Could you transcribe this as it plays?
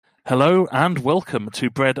Hello and welcome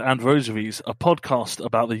to Bread and Rosaries, a podcast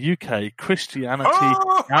about the UK, Christianity,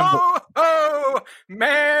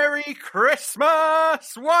 Merry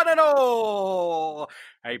Christmas, one and all!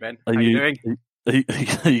 Hey, Ben, how you doing? Are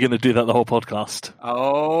you going to do that the whole podcast?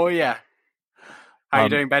 Oh, yeah. How you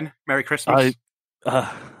doing, Ben? Merry Christmas.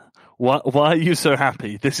 Why are you so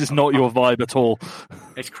happy? This is not your vibe at all.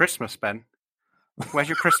 It's Christmas, Ben. Where's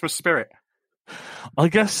your Christmas spirit? I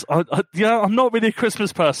guess, I'm not really a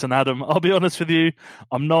Christmas person, Adam. I'll be honest with you.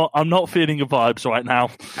 I'm not feeling your vibes right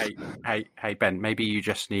now. Hey, Ben. Maybe you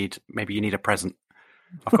need a present.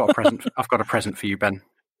 I've got a present. I've got a present for you, Ben.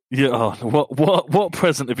 Yeah. Oh, what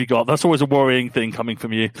present have you got? That's always a worrying thing coming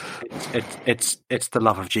from you. It's the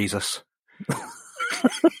love of Jesus.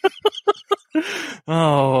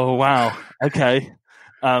 Oh wow. Okay.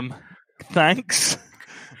 Thanks.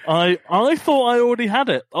 I thought I already had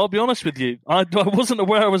it. I'll be honest with you. I wasn't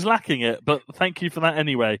aware I was lacking it, but thank you for that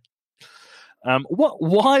anyway.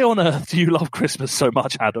 Why on earth do you love Christmas so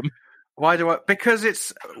much, Adam? Why do I?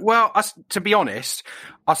 Because to be honest,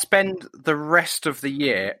 I spend the rest of the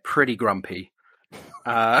year pretty grumpy.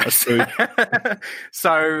 So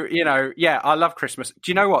I love Christmas.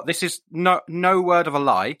 Do you know what? This is no word of a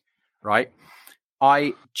lie, right?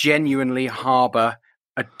 I genuinely harbour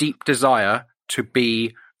a deep desire to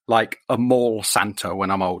be like a mall Santa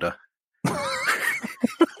when I'm older.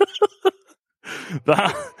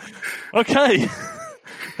 Okay.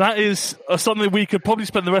 That is something we could probably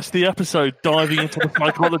spend the rest of the episode diving into the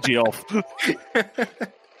psychology of.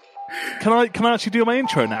 Can I actually do my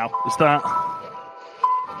intro now? Is that...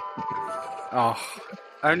 Oh,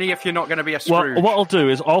 only if you're not going to be a Scrooge. Well, what I'll do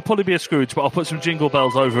is I'll probably be a Scrooge, but I'll put some jingle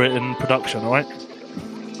bells over it in production, all right?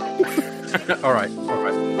 All right.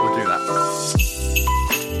 We'll do that.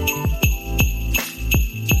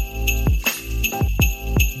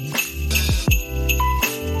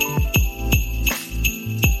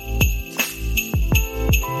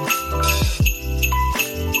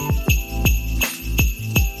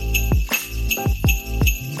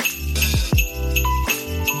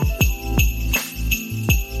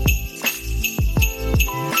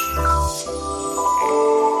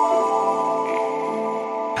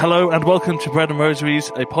 Hello and welcome to Bread and Rosaries,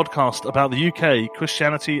 a podcast about the UK,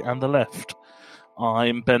 Christianity and the left.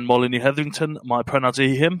 I'm Ben Molyneux Hetherington, my pronouns are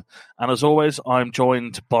he, him, and as always I'm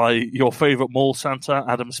joined by your favourite mall Santa,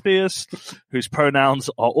 Adam Spears, whose pronouns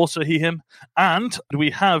are also he, him, and we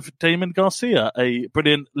have Damon Garcia, a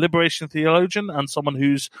brilliant liberation theologian and someone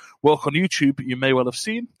whose work on YouTube you may well have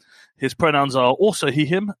seen. His pronouns are also he,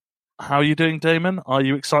 him. How are you doing, Damon? Are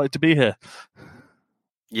you excited to be here?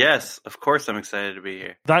 Yes, of course I'm excited to be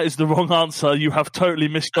here. That is the wrong answer. You have totally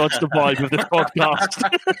misjudged the vibe of this podcast.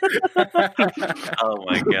 Oh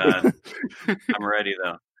my God. I'm ready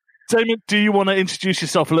though. Damon, do you want to introduce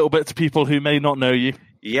yourself a little bit to people who may not know you?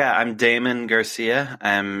 Yeah, I'm Damon Garcia.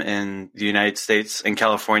 I'm in the United States, in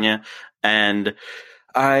California, and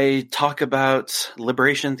I talk about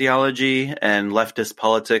liberation theology and leftist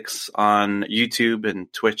politics on YouTube and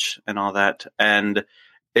Twitch and all that, and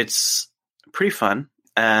it's pretty fun.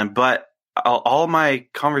 But all my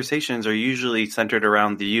conversations are usually centered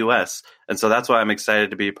around the U.S., and so that's why I'm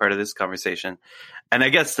excited to be a part of this conversation. And I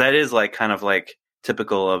guess that is kind of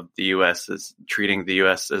typical of the U.S. is treating the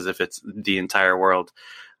U.S. as if it's the entire world.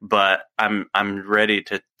 But I'm ready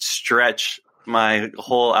to stretch my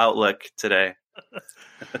whole outlook today.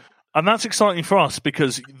 And that's exciting for us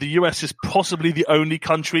because the US is possibly the only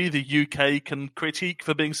country the UK can critique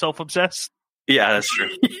for being self-obsessed. Yeah, that's true.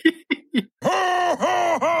 Ho,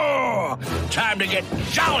 ho, ho! Time to get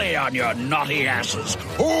jolly on your naughty asses.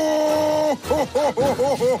 Ho, ho, ho, ho,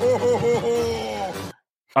 ho, ho, ho, ho.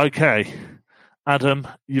 Okay, Adam,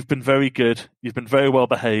 you've been very good. You've been very well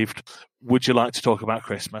behaved. Would you like to talk about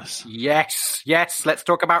Christmas? Yes. Let's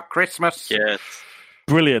talk about Christmas. Yes.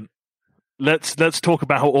 Brilliant. Let's talk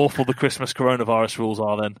about how awful the Christmas coronavirus rules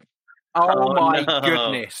are then. Oh my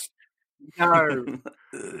goodness. No.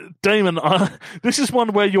 Damon, this is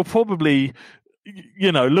one where you're probably,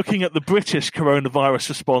 looking at the British coronavirus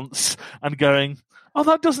response and going, oh,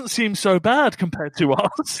 that doesn't seem so bad compared to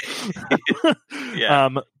us. Yeah.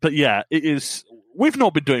 But yeah, it is. We've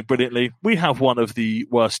not been doing brilliantly. We have one of the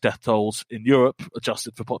worst death tolls in Europe,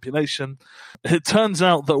 adjusted for population. It turns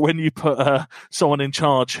out that when you put someone in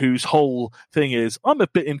charge whose whole thing is, I'm a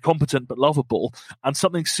bit incompetent but lovable, and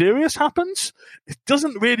something serious happens, it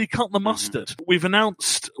doesn't really cut the mustard. We've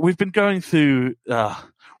been going through,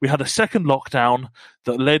 we had a second lockdown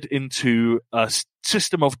that led into a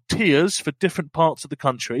system of tiers for different parts of the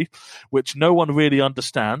country, which no one really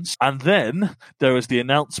understands. And then there is the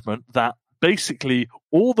announcement that basically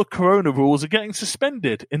all the corona rules are getting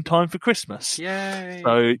suspended in time for Christmas. Yay.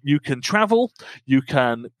 So you can travel, you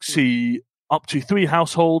can see up to 3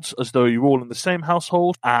 households as though you're all in the same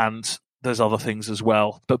household, and there's other things as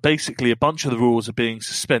well. But basically, a bunch of the rules are being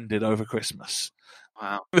suspended over Christmas.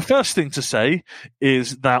 Wow. The first thing to say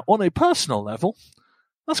is that on a personal level,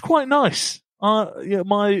 that's quite nice.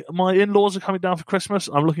 My in-laws are coming down for Christmas.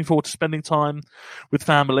 I'm looking forward to spending time with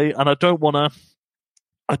family, and I don't want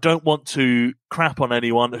to crap on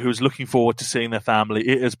anyone who's looking forward to seeing their family.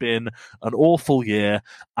 It has been an awful year,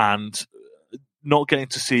 and not getting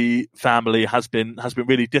to see family has been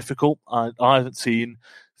really difficult. I haven't seen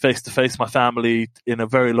face to face my family in a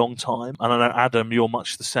very long time, and I know, Adam, you're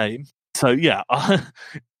much the same. So yeah,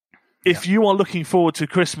 if you are looking forward to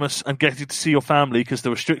Christmas and getting to see your family because the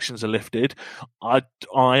restrictions are lifted, I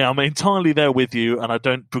am entirely there with you, and I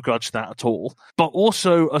don't begrudge that at all. But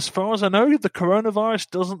also, as far as I know, the coronavirus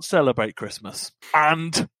doesn't celebrate Christmas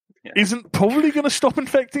and isn't probably going to stop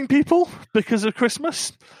infecting people because of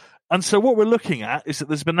Christmas. And so what we're looking at is that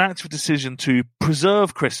there's been an active decision to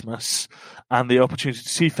preserve Christmas and the opportunity to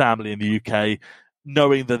see family in the UK,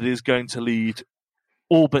 knowing that it is going to lead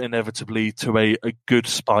all but inevitably to a good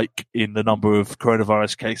spike in the number of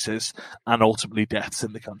coronavirus cases and ultimately deaths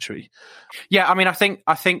in the country. Yeah, I mean, I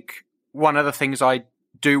think one of the things I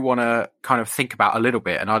do want to kind of think about a little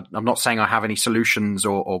bit, and I'm not saying I have any solutions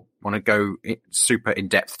or want to go super in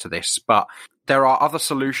depth to this, but there are other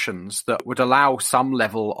solutions that would allow some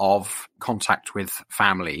level of contact with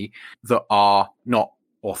family that are not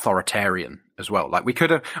authoritarian as well. Like we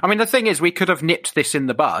could have, I mean, the thing is, we could have nipped this in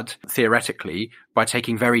the bud theoretically by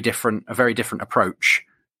taking a very different approach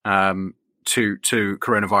to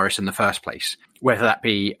coronavirus in the first place, whether that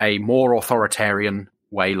be a more authoritarian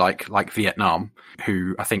way, like Vietnam,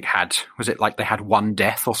 who I think they had 1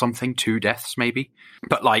 death or something, 2 deaths maybe,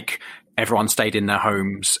 but like everyone stayed in their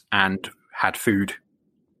homes and had food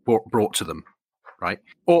brought to them, right?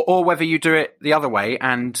 Or whether you do it the other way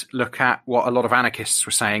and look at what a lot of anarchists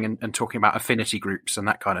were saying and talking about affinity groups and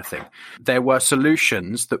that kind of thing. There were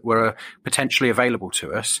solutions that were potentially available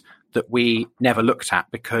to us that we never looked at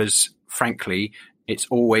because, frankly, it's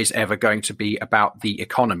always ever going to be about the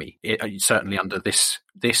economy, certainly under this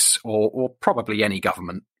or probably any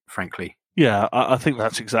government, frankly. Yeah, I think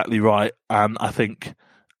that's exactly right. And I think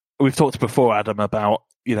we've talked before, Adam, about,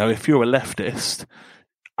 if you're a leftist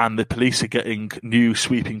and the police are getting new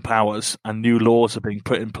sweeping powers and new laws are being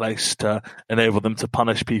put in place to enable them to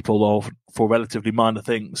punish people for relatively minor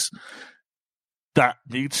things, that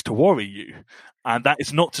needs to worry you. And that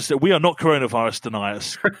is not to say we are not coronavirus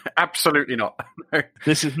deniers. Absolutely not. No.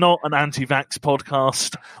 This is not an anti-vax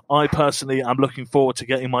podcast. I personally am looking forward to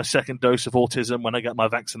getting my second dose of autism when I get my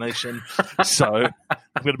vaccination. So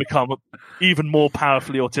I'm going to become even more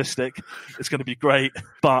powerfully autistic. It's going to be great.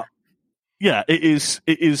 But yeah, it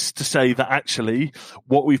is to say that actually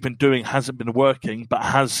what we've been doing hasn't been working, but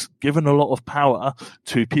has given a lot of power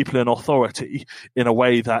to people in authority in a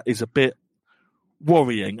way that is a bit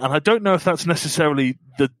worrying. And I don't know if that's necessarily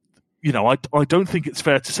I don't think it's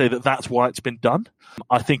fair to say that that's why it's been done.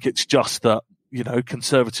 I think it's just that,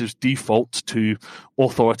 conservatives default to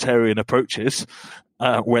authoritarian approaches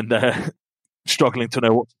when they're struggling to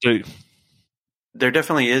know what to do. There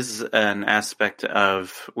definitely is an aspect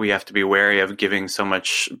of we have to be wary of giving so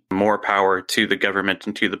much more power to the government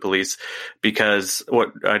and to the police, because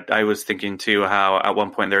what I was thinking too, how at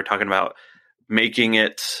one point they were talking about making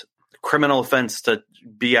it criminal offense to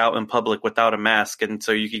be out in public without a mask, and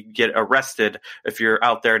so you could get arrested if you're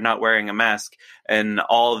out there not wearing a mask. And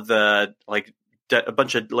all the a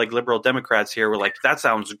bunch of liberal Democrats here were like, that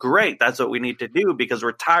sounds great, that's what we need to do because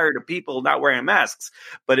we're tired of people not wearing masks.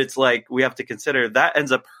 But it's like we have to consider that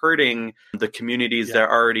ends up hurting the communities that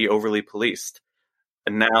are already overly policed.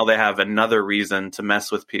 And now they have another reason to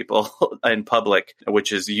mess with people in public,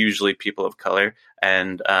 which is usually people of color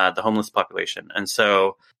and the homeless population. And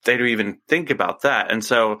so they don't even think about that. And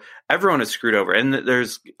so everyone is screwed over. And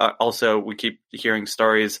there's also, we keep hearing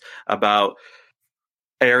stories about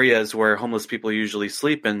areas where homeless people usually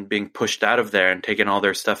sleep and being pushed out of there and taking all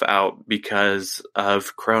their stuff out because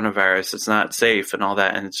of coronavirus. It's not safe and all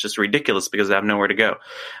that. And it's just ridiculous because they have nowhere to go.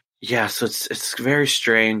 Yeah, so it's very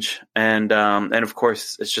strange, and of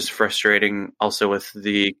course it's just frustrating also with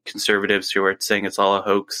the conservatives who are saying it's all a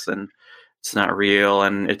hoax and it's not real,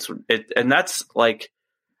 and that's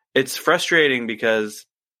it's frustrating because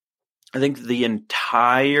I think the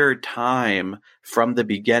entire time from the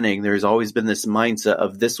beginning there's always been this mindset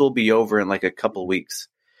of this will be over in a couple weeks.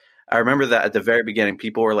 I remember that at the very beginning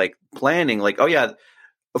people were planning oh yeah,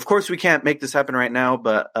 of course, we can't make this happen right now,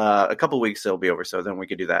 but a couple of weeks it'll be over, so then we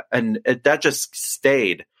could do that. And that just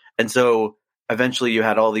stayed. And so eventually you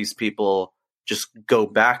had all these people just go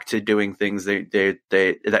back to doing things they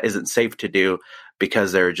that isn't safe to do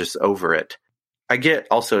because they're just over it. I get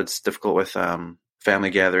also it's difficult with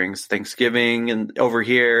family gatherings, Thanksgiving and over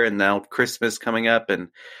here, and now Christmas coming up, and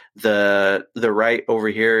the right over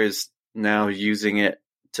here is now using it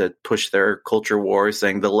to push their culture war,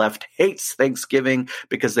 saying the left hates Thanksgiving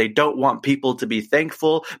because they don't want people to be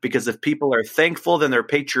thankful, because if people are thankful, then they're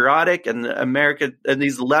patriotic, and America and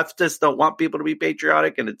these leftists don't want people to be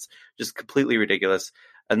patriotic, and it's just completely ridiculous.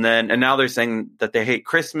 And now they're saying that they hate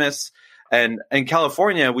Christmas. And in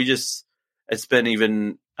California, it's been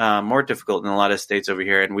even more difficult in a lot of states over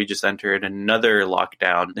here, and we just entered another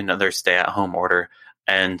lockdown, another stay-at-home order.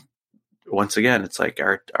 And once again, it's like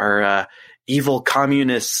our evil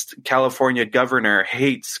communist California governor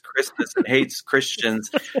hates Christmas and hates Christians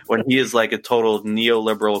when he is like a total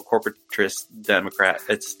neoliberal corporatist Democrat.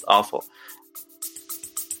 It's awful.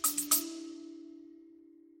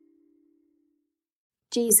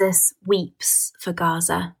 Jesus weeps for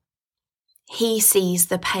Gaza. He sees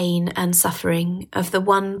the pain and suffering of the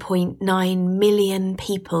 1.9 million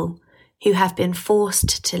people who have been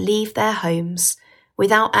forced to leave their homes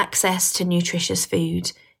without access to nutritious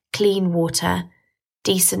food, clean water,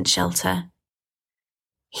 decent shelter.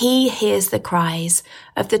 He hears the cries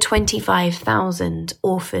of the 25,000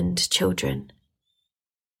 orphaned children.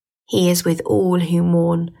 He is with all who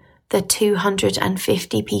mourn the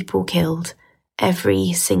 250 people killed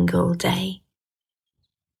every single day.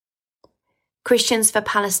 Christians for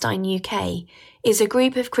Palestine UK is a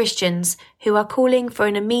group of Christians who are calling for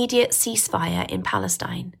an immediate ceasefire in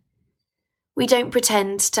Palestine. We don't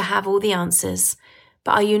pretend to have all the answers,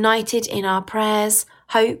 but are united in our prayers,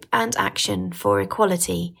 hope and action for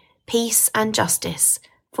equality, peace and justice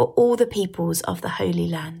for all the peoples of the Holy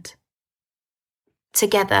Land.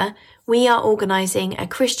 Together, we are organising a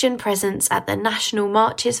Christian presence at the National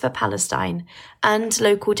Marches for Palestine and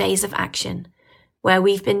local days of action, where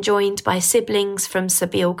we've been joined by siblings from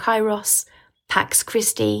Sabeel Kairos, Pax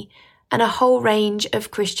Christi, and a whole range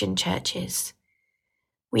of Christian churches.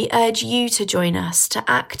 We urge you to join us to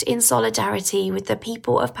act in solidarity with the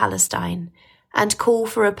people of Palestine and call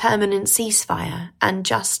for a permanent ceasefire and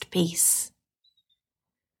just peace.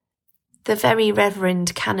 The Very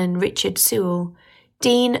Reverend Canon Richard Sewell,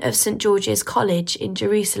 Dean of St George's College in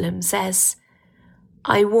Jerusalem, says,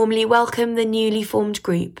 "I warmly welcome the newly formed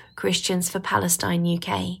group, Christians for Palestine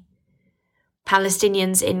UK.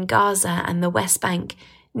 Palestinians in Gaza and the West Bank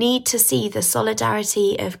need to see the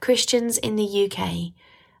solidarity of Christians in the UK,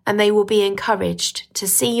 and they will be encouraged to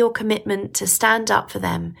see your commitment to stand up for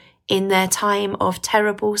them in their time of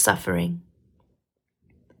terrible suffering."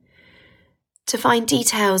 To find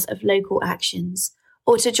details of local actions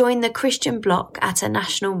or to join the Christian bloc at a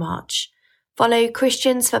national march, follow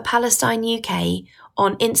Christians for Palestine UK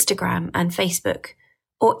on Instagram and Facebook,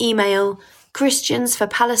 or email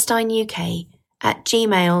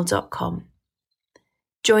christiansforpalestineuk@gmail.com.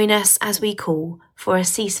 Join us as we call for a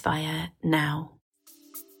ceasefire now.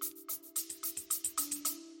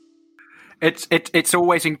 It's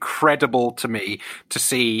always incredible to me to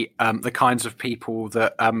see the kinds of people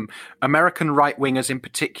that American right-wingers in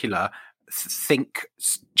particular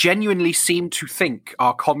genuinely seem to think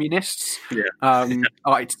are communists. Yeah.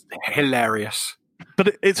 It's hilarious.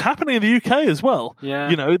 But it's happening in the UK as well. Yeah.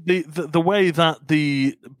 You know, the way that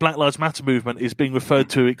the Black Lives Matter movement is being referred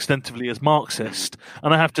to extensively as Marxist.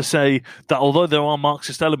 And I have to say that although there are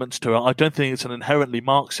Marxist elements to it, I don't think it's an inherently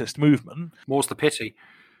Marxist movement. More's the pity.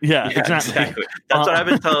 Yeah, exactly. That's what I've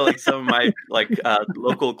been telling like some of my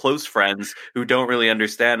local close friends who don't really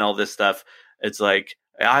understand all this stuff. It's like,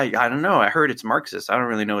 I don't know. I heard it's Marxist. I don't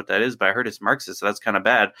really know what that is, but I heard it's Marxist. So that's kind of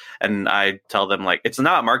bad. And I tell them like, it's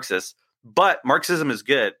not Marxist, but Marxism is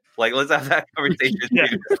good. Like, let's have that conversation. Yeah.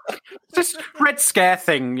 This Red Scare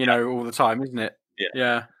thing, all the time, isn't it?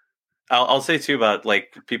 Yeah. I'll say too about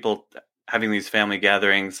like people having these family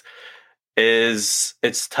gatherings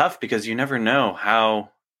it's tough because you never know how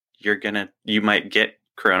you might get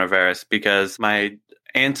coronavirus, because my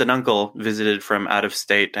aunt and uncle visited from out of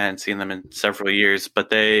state. I hadn't seen them in several years,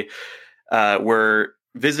 but they were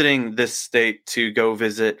visiting this state to go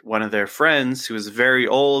visit one of their friends who was very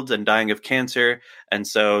old and dying of cancer. And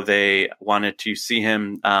so they wanted to see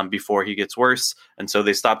him before he gets worse. And so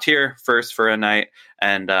they stopped here first for a night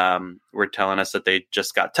and were telling us that they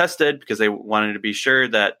just got tested because they wanted to be sure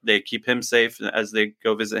that they keep him safe as they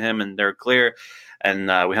go visit him and they're clear. And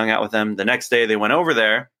we hung out with them. The next day they went over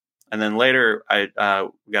there And then later, I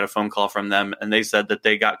got a phone call from them, and they said that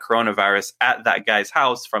they got coronavirus at that guy's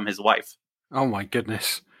house from his wife. Oh my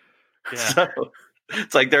goodness. Yeah. So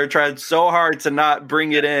it's like they're trying so hard to not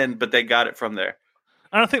bring it in, but they got it from there.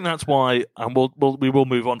 And I think that's why, and we will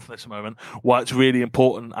move on from this in a moment, why it's really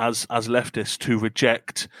important as leftists to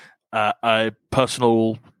reject a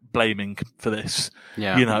personal blaming for this.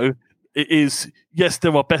 Yeah. You know, it is, yes,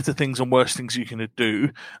 there are better things and worse things you can do,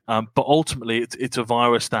 but ultimately it's a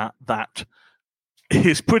virus that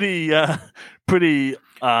is pretty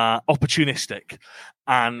opportunistic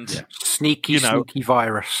and sneaky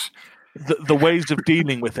virus. The ways of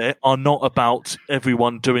dealing with it are not about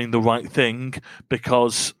everyone doing the right thing,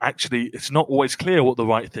 because actually it's not always clear what the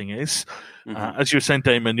right thing is. As you were saying,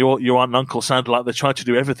 Damon, your aunt and uncle sounded like they tried to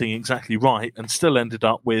do everything exactly right and still ended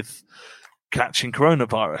up with catching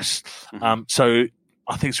coronavirus. So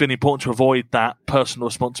I think it's really important to avoid that personal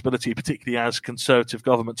responsibility, particularly as conservative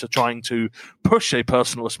governments are trying to push a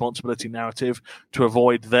personal responsibility narrative to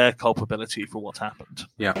avoid their culpability for what happened.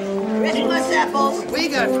 Yeah. Christmas apples. We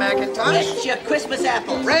got Macintosh. Get your Christmas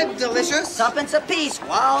apples. Red delicious. Tuppence apiece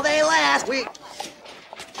while they last.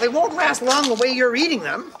 They won't last long the way you're eating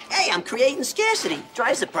them. Hey, I'm creating scarcity.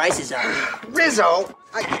 Drives the prices up. Rizzo,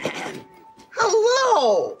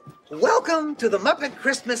 Hello! Welcome to the Muppet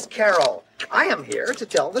Christmas Carol. I am here to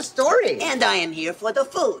tell the story. And I am here for the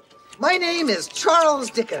food. My name is Charles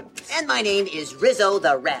Dickens. And my name is Rizzo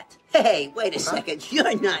the Rat. Hey, wait a second.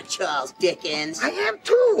 You're not Charles Dickens. I am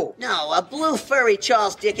too. No, a blue furry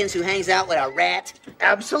Charles Dickens who hangs out with a rat.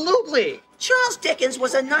 Absolutely. Charles Dickens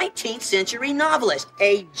was a 19th century novelist,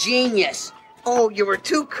 a genius. Oh, you were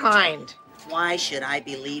too kind. Why should I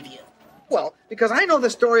believe you? Well, because I know the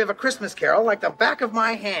story of A Christmas Carol like the back of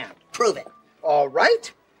my hand. Prove it. All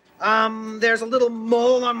right. There's a little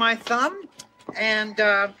mole on my thumb and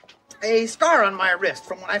a scar on my wrist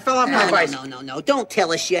from when I fell off my bicycle. No. Don't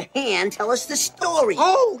tell us your hand. Tell us the story.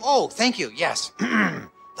 Oh, thank you. Yes. The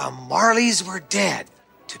Marleys were dead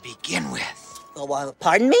to begin with. Oh,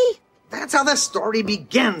 pardon me? That's how the story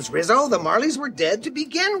begins, Rizzo. The Marleys were dead to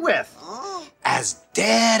begin with. Oh. As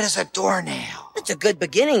dead as a doornail. That's a good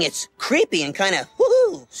beginning. It's creepy and kind of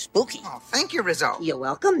woohoo, spooky. Oh, thank you, Rizzo. You're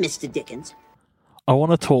welcome, Mr. Dickens. I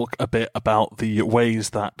want to talk a bit about the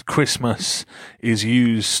ways that Christmas is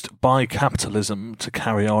used by capitalism to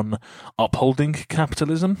carry on upholding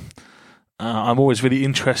capitalism. I'm always really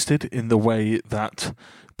interested in the way that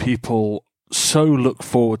people so look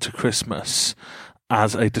forward to Christmas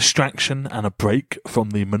as a distraction and a break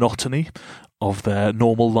from the monotony of their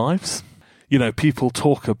normal lives. You know, people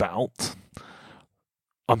talk about,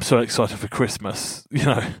 I'm so excited for Christmas, you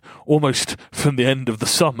know, almost from the end of the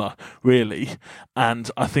summer, really.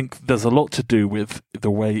 And I think there's a lot to do with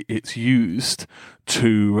the way it's used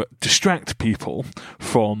to distract people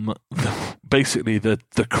from basically the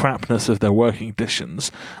crapness of their working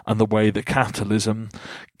conditions and the way that capitalism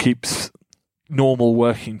keeps normal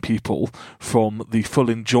working people from the full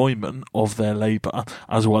enjoyment of their labour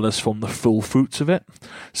as well as from the full fruits of it.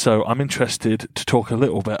 So I'm interested to talk a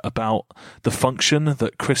little bit about the function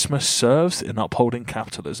that Christmas serves in upholding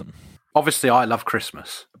capitalism. Obviously, I love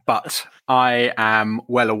Christmas, but I am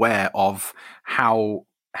well aware of how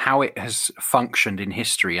it has functioned in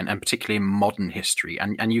history and particularly in modern history.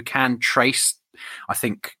 And you can trace, I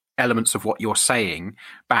think, elements of what you're saying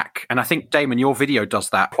back. And I think, Damon, your video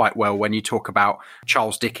does that quite well when you talk about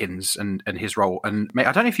Charles Dickens and his role. And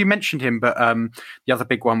I don't know if you mentioned him, but the other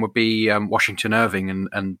big one would be Washington Irving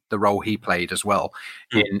and the role he played as well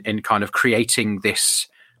in kind of creating this,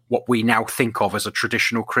 what we now think of as a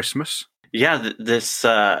traditional Christmas. Yeah, this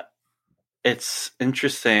it's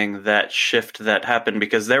interesting that shift that happened,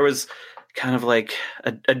 because there was kind of like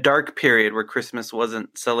a dark period where Christmas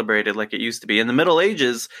wasn't celebrated like it used to be. In the Middle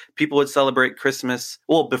Ages, people would celebrate Christmas.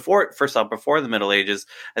 Well, before the Middle Ages,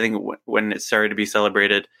 I think when it started to be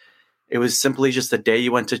celebrated, it was simply just a day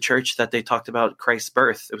you went to church that they talked about Christ's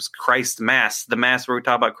birth. It was Christ Mass, the Mass where we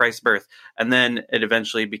talk about Christ's birth. And then it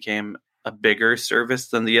eventually became a bigger service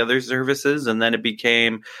than the other services, and then it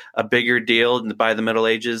became a bigger deal. And by the Middle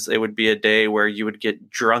Ages, it would be a day where you would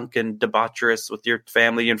get drunk and debaucherous with your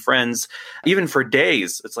family and friends, even for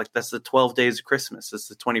days. It's like, that's the 12 days of Christmas. It's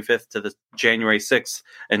the 25th to the January 6th,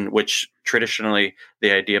 and which traditionally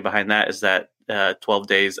the idea behind that is that 12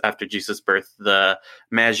 days after Jesus' birth, the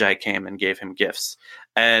Magi came and gave him gifts.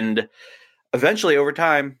 And eventually, over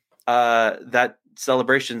time, that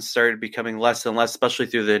celebrations started becoming less and less, especially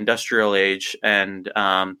through the industrial age, and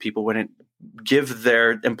people wouldn't give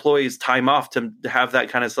their employees time off to have that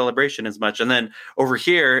kind of celebration as much. And then over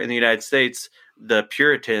here in the United States, the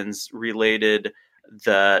Puritans related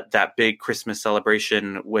that big Christmas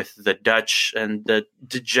celebration with the Dutch and the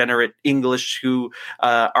degenerate English who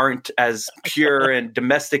aren't as pure and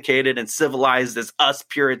domesticated and civilized as us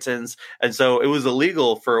Puritans. And so it was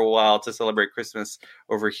illegal for a while to celebrate Christmas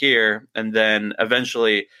over here. And then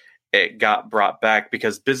eventually it got brought back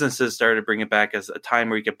because businesses started bringing it back as a time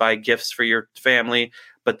where you could buy gifts for your family.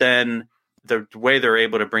 But then the way they're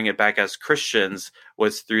able to bring it back as Christians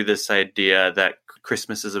was through this idea that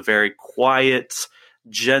Christmas is a very quiet,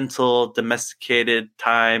 gentle, domesticated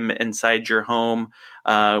time inside your home,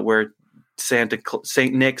 where Santa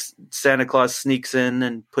Claus sneaks in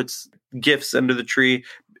and puts gifts under the tree,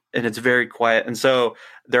 and it's very quiet. And so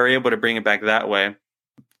they're able to bring it back that way.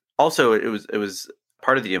 Also, it was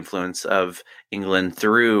part of the influence of England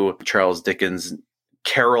through Charles Dickens'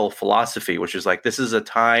 carol philosophy, which is like, this is a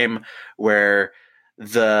time where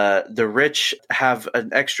the rich have an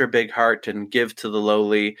extra big heart and give to the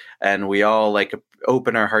lowly, and we all like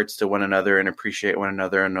open our hearts to one another and appreciate one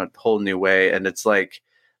another in a whole new way. And it's like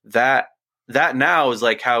that now is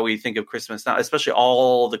like how we think of Christmas now, especially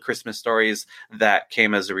all the Christmas stories that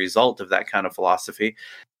came as a result of that kind of philosophy.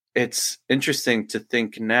 It's interesting to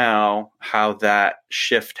think now how that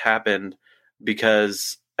shift happened,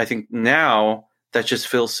 because I think now that just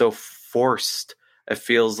feels so forced. It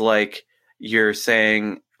feels like you're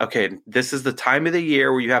saying, okay, this is the time of the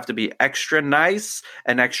year where you have to be extra nice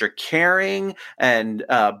and extra caring and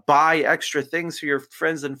buy extra things for your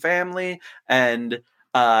friends and family. And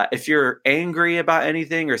if you're angry about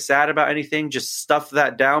anything or sad about anything, just stuff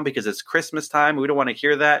that down because it's Christmas time. We don't want to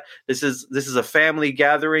hear that. This is a family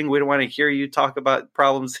gathering. We don't want to hear you talk about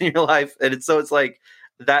problems in your life. And it's like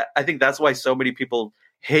that. I think that's why so many people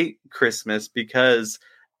hate Christmas, because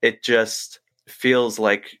it just feels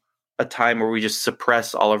like a time where we just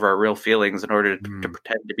suppress all of our real feelings in order to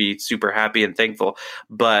pretend to be super happy and thankful.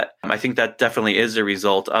 But I think that definitely is a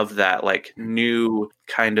result of that like new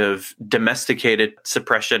kind of domesticated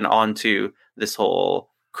suppression onto this whole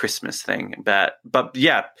Christmas thing. But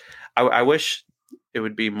yeah, I wish it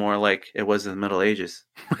would be more like it was in the Middle Ages.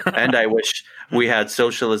 And I wish we had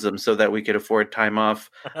socialism so that we could afford time off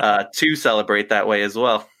to celebrate that way as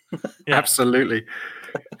well. Yeah. Absolutely.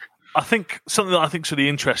 I think something that I think is really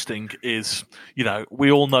interesting is, we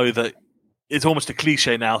all know that it's almost a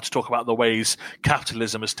cliche now to talk about the ways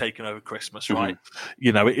capitalism has taken over Christmas, right?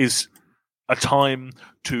 Mm-hmm. It is a time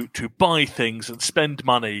to buy things and spend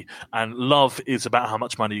money, and love is about how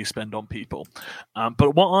much money you spend on people.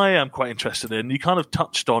 But what I am quite interested in, you kind of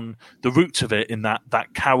touched on the roots of it in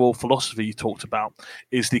that carol philosophy you talked about,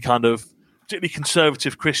 is the kind of particularly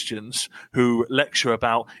conservative Christians who lecture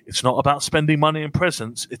about it's not about spending money and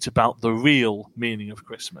presents, it's about the real meaning of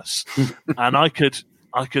Christmas. And I could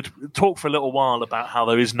talk for a little while about how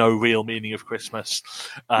there is no real meaning of Christmas,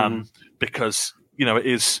 because it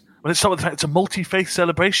is. When it's the fact it's a multi-faith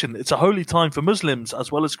celebration, it's a holy time for Muslims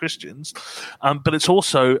as well as Christians, but it's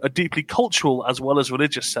also a deeply cultural as well as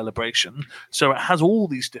religious celebration. So it has all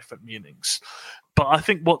these different meanings. But I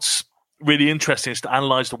think what's really interesting is to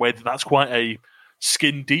analyze the way that that's quite a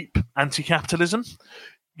skin-deep anti-capitalism.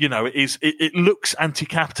 It looks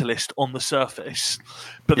anti-capitalist on the surface,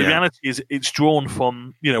 but the reality is it's drawn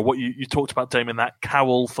from, what you talked about, Damon, that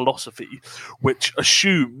carol philosophy, which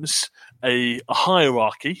assumes a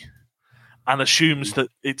hierarchy and assumes that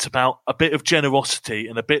it's about a bit of generosity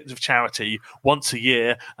and a bit of charity once a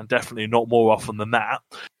year, and definitely not more often than that.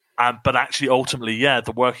 But actually, ultimately,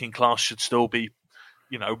 the working class should still be,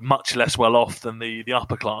 much less well off than the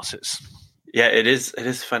upper classes. Yeah, it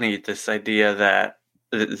is funny, this idea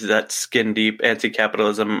that skin deep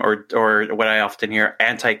anti-capitalism, or what I often hear,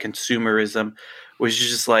 anti-consumerism, which is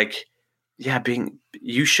just like,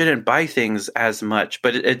 you shouldn't buy things as much,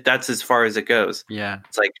 but that's as far as it goes. Yeah,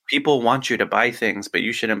 it's like people want you to buy things, but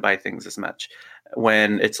you shouldn't buy things as much.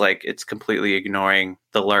 When it's like it's completely ignoring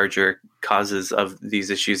the larger causes of these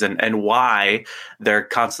issues and why they're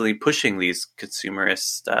constantly pushing these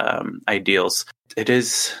consumerist ideals. It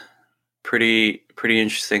is pretty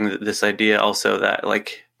interesting that this idea also that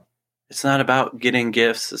like it's not about getting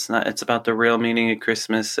gifts. It's about the real meaning of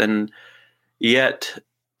Christmas, and yet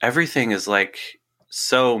everything is like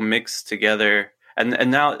so mixed together.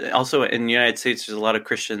 And now also in the United States, there's a lot of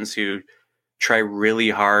Christians who try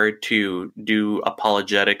really hard to do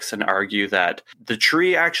apologetics and argue that the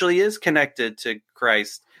tree actually is connected to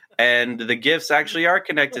Christ, and the gifts actually are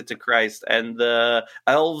connected to Christ, and the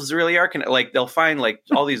elves really are connected. Like they'll find like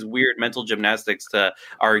all these weird mental gymnastics to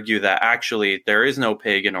argue that actually there is no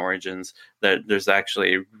pagan origins, that there's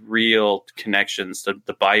actually real connections to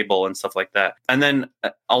the Bible and stuff like that. And then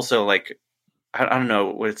also like I don't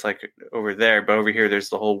know what it's like over there, but over here there's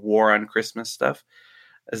the whole war on Christmas stuff.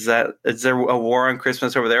 Is there a war on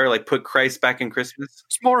Christmas over there? Like put Christ back in Christmas?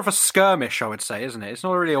 It's more of a skirmish, I would say, isn't it? It's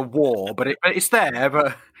not really a war, but it's there.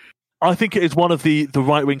 But I think it is one of the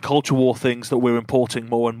right-wing culture war things that we're importing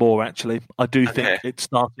more and more, actually. I do think it's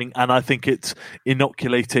starting, and I think it's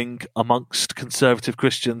inoculating amongst conservative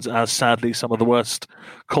Christians, as sadly some of the worst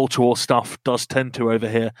culture war stuff does tend to over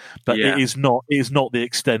here. But it is not the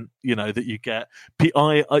extent, that you get.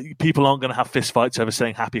 People aren't going to have fistfights over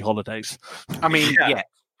saying happy holidays. I mean,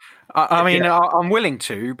 I'm willing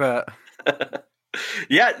to, but...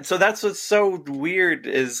 Yeah, so that's what's so weird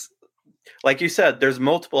is... Like you said, there's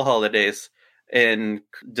multiple holidays in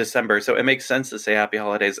December, so it makes sense to say happy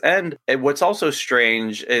holidays. And what's also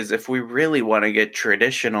strange is if we really want to get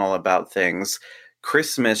traditional about things,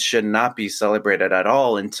 Christmas should not be celebrated at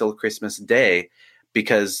all until Christmas Day,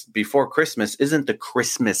 because before Christmas isn't the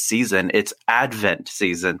Christmas season, it's Advent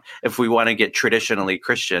season if we want to get traditionally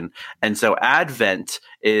Christian. And so Advent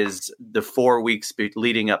is the 4 weeks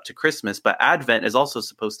leading up to Christmas, but Advent is also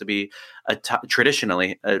supposed to be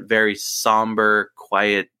traditionally a very somber,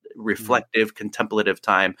 quiet, reflective, contemplative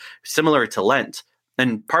time, similar to Lent.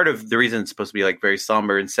 And part of the reason it's supposed to be like very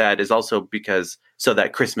somber and sad is also because so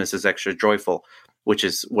that Christmas is extra joyful, which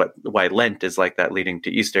is why Lent is like that leading to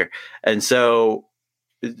Easter. And so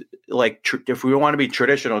like if we want to be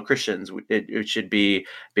traditional Christians, it should be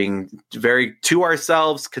being very to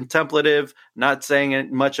ourselves, contemplative, not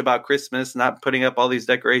saying much about Christmas, not putting up all these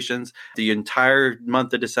decorations the entire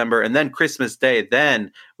month of December, and then Christmas Day,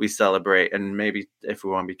 then we celebrate. And maybe if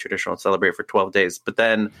we want to be traditional, celebrate for 12 days. But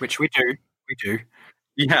then, which we do.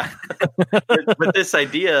 Yeah. but this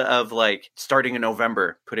idea of like starting in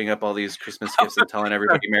November, putting up all these Christmas gifts and telling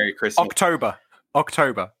everybody Merry Christmas.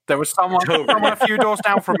 October. There was someone a few doors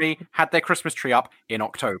down from me had their Christmas tree up in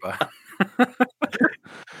October.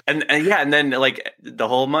 and then like the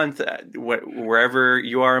whole month, wherever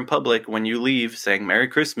you are in public, when you leave, saying Merry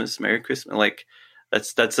Christmas, like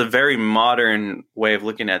that's a very modern way of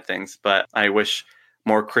looking at things. But I wish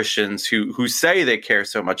more Christians who say they care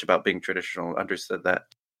so much about being traditional understood that.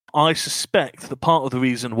 I suspect that part of the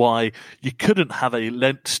reason why you couldn't have a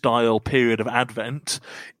Lent-style period of Advent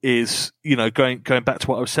is, going back to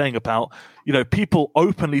what I was saying about, people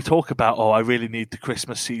openly talk about, I really need the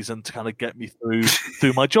Christmas season to kind of get me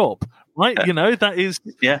through my job, right? That is,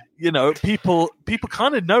 people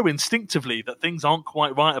kind of know instinctively that things aren't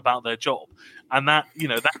quite right about their job, and that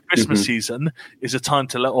that Christmas season is a time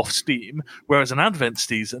to let off steam, whereas an Advent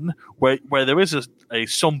season where there is a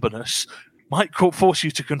somberness might force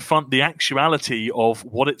you to confront the actuality of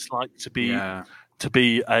what it's like to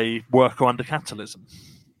be a worker under capitalism.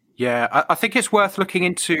 Yeah, I think it's worth looking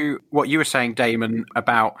into what you were saying, Damon,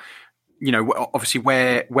 about obviously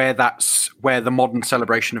where the modern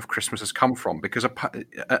celebration of Christmas has come from. Because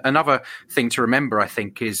another thing to remember, I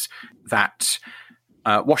think, is that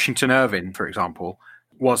Washington Irving, for example,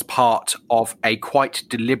 was part of a quite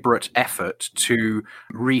deliberate effort to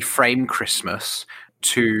reframe Christmas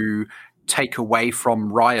to take away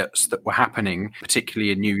from riots that were happening,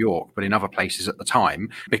 particularly in New York, but in other places at the time,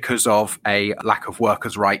 because of a lack of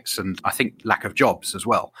workers' rights and I think lack of jobs as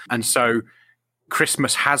well. And so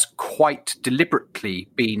Christmas has quite deliberately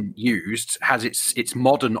been used, has its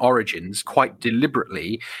modern origins quite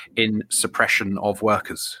deliberately in suppression of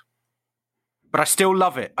workers. But I still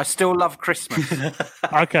love it. I still love Christmas.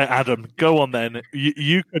 Okay, Adam, go on then.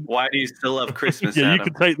 You can. Why do you still love Christmas, Adam? You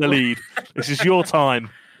can take the lead. This is your time.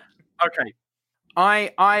 Okay.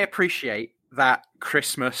 I appreciate that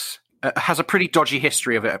Christmas has a pretty dodgy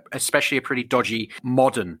history of it, especially a pretty dodgy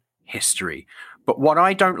modern history. But what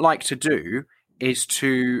I don't like to do is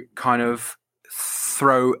to kind of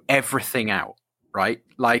throw everything out, right?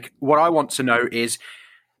 Like, what I want to know is,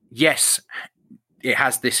 yes, it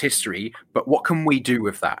has this history, but what can we do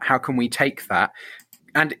with that? How can we take that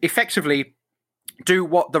and effectively do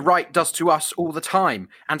what the right does to us all the time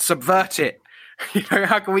and subvert it?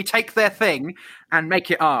 How can we take their thing and make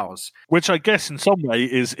it ours? Which I guess in some way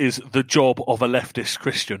is the job of a leftist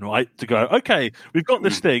Christian, right? To go, okay, we've got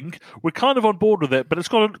this thing, we're kind of on board with it, but it's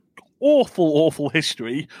got an awful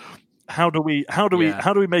history. How do we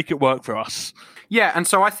make it work for us? Yeah, and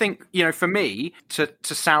so I think, for me to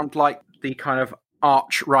sound like the kind of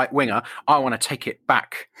arch right winger, I want to take it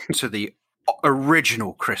back to the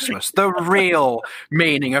original Christmas, the real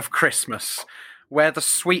meaning of Christmas, where the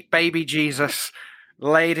sweet baby Jesus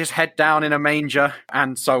laid his head down in a manger,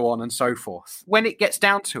 and so on and so forth. When it gets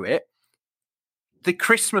down to it, the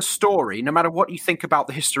Christmas story, no matter what you think about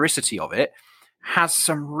the historicity of it, has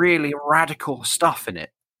some really radical stuff in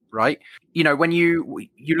it. right? You know, when you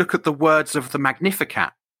look at the words of the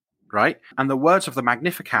Magnificat, right? And the words of the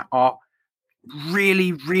Magnificat are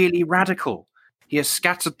really, really radical. He has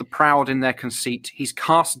scattered the proud in their conceit. He's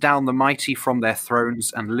cast down the mighty from their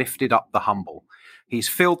thrones and lifted up the humble. He's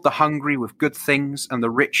filled the hungry with good things, and the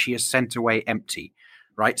rich he has sent away empty,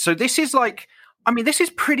 right? So this is like, I mean, this is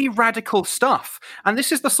pretty radical stuff. And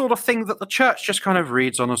this is the sort of thing that the church just kind of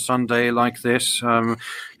reads on a Sunday like this.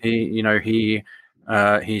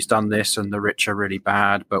 He's done this and the rich are really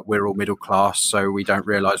bad, but we're all middle class, so we don't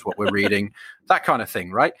realize what we're reading. That kind of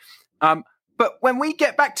thing, right? But when we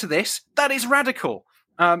get back to this, that is radical.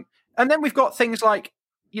 And then we've got things like,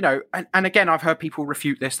 you know, and again, I've heard people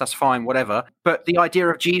refute this, that's fine, whatever. But the idea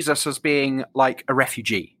of Jesus as being like a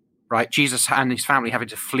refugee, right? Jesus and his family having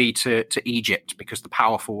to flee to Egypt because the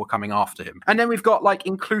powerful were coming after him. And then we've got like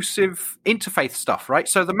inclusive interfaith stuff, right?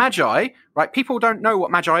 So the Magi, right? People don't know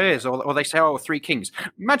what Magi is, or they say, oh, 3 kings.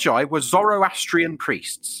 Magi were Zoroastrian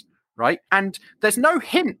priests, right? And there's no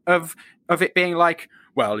hint of it being like,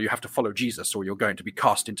 well, you have to follow Jesus or you're going to be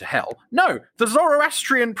cast into hell. No, the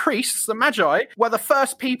Zoroastrian priests, the Magi, were the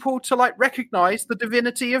first people to like recognize the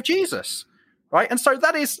divinity of Jesus, right? And so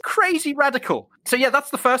that is crazy radical. So yeah, that's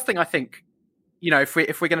the first thing I think, you know, if we're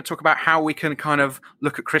going to talk about how we can kind of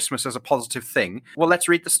look at Christmas as a positive thing, well, let's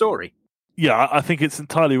read the story. Yeah, I think it's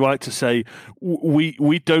entirely right to say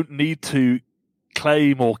we don't need to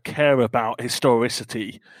claim or care about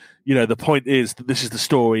historicity. You know, the point is that this is the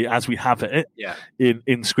story as we have it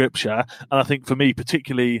in Scripture. And I think for me,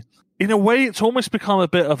 particularly, in a way, it's almost become a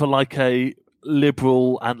bit of a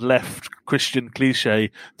liberal and left Christian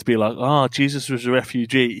cliche to be like, Jesus was a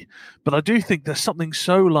refugee. But I do think there's something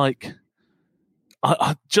so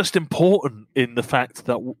just important in the fact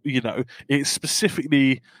that, you know, it's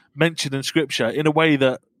specifically mentioned in Scripture in a way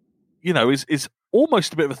that, you know, is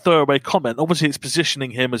almost a bit of a throwaway comment. Obviously, it's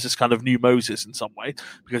positioning him as this kind of new Moses in some way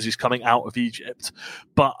because he's coming out of Egypt.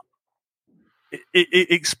 But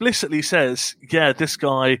it explicitly says, yeah, this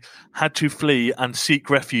guy had to flee and seek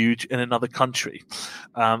refuge in another country.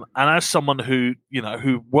 And as someone who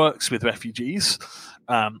works with refugees,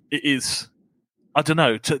 it is, I don't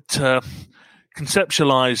know, to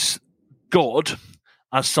conceptualize God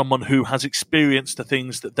as someone who has experienced the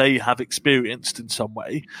things that they have experienced in some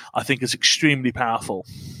way, I think is extremely powerful.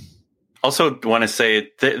 Also want to say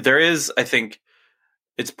there is, I think,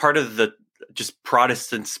 it's part of the just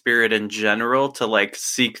Protestant spirit in general to like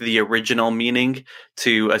seek the original meaning,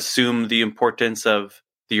 to assume the importance of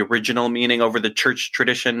the original meaning over the church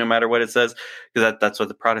tradition, no matter what it says, because that's what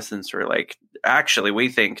the Protestants were like. Actually, we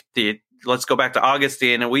think let's go back to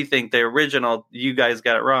Augustine, and we think the original, you guys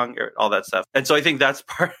got it wrong, or all that stuff. And so I think that's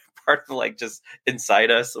part of like just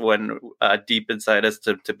inside us, when deep inside us,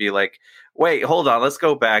 to be like, wait, hold on, let's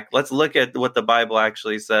go back. Let's look at what the Bible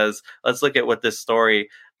actually says. Let's look at what this story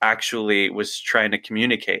actually was trying to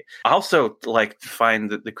communicate. I also like to find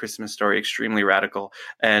the Christmas story extremely radical,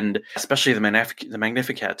 and especially the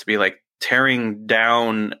Magnificat, to be like tearing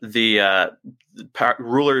down the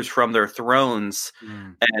rulers from their thrones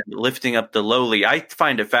and lifting up the lowly. I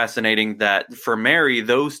find it fascinating that for Mary,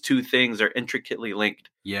 those two things are intricately linked.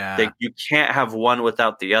 Yeah. That you can't have one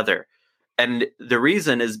without the other. And the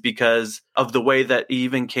reason is because of the way that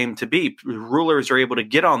even came to be. Rulers are able to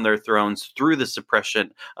get on their thrones through the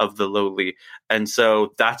suppression of the lowly. And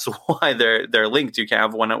so that's why they're linked. You can't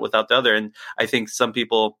have one without the other. And I think some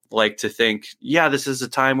people like to think, yeah, this is a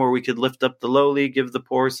time where we could lift up the lowly, give the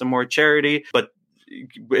poor some more charity. But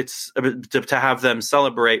it's to have them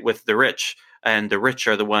celebrate with the rich. And the rich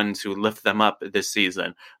are the ones who lift them up this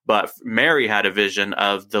season. But Mary had a vision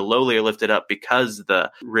of the lowly are lifted up because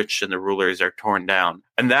the rich and the rulers are torn down.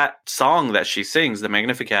 And that song that she sings, the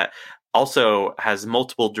Magnificat, also has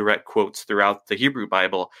multiple direct quotes throughout the Hebrew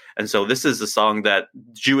Bible. And so this is a song that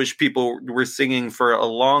Jewish people were singing for a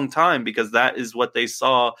long time, because that is what they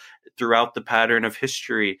saw throughout the pattern of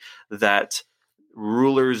history, that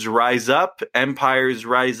rulers rise up, empires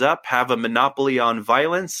rise up, have a monopoly on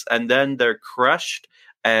violence, and then they're crushed,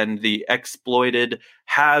 and the exploited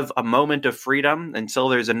have a moment of freedom until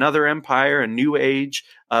there's another empire, a new age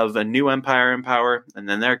of a new empire in power, and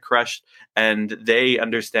then they're crushed, and they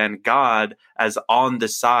understand God as on the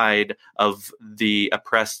side of the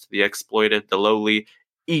oppressed, the exploited, the lowly,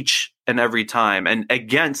 each and every time, and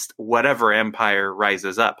against whatever empire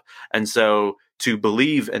rises up. And so to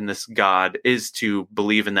believe in this God is to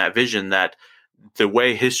believe in that vision, that the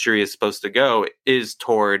way history is supposed to go is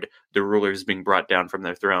toward the rulers being brought down from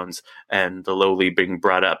their thrones and the lowly being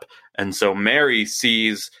brought up. And so Mary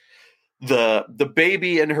sees the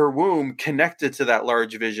baby in her womb connected to that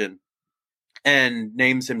large vision. and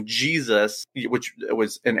names him Jesus, which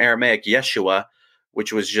was in Aramaic Yeshua,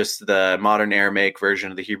 which was just the modern Aramaic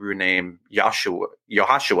version of the Hebrew name Joshua,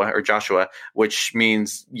 which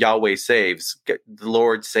means Yahweh saves, the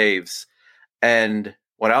Lord saves. And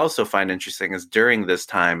what I also find interesting is during this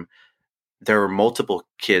time, there were multiple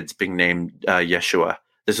kids being named Yeshua.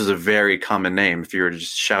 This was a very common name. If you were to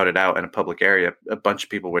just shout it out in a public area, a bunch of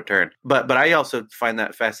people would turn. But I also find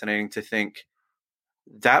that fascinating to think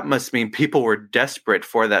that must mean people were desperate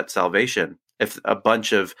for that salvation. If a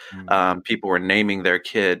bunch of people were naming their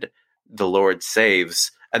kid, the Lord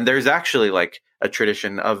saves. And there's actually like a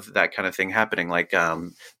tradition of that kind of thing happening. Like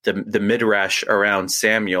the Midrash around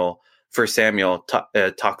Samuel, First Samuel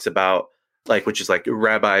talks about, like, which is like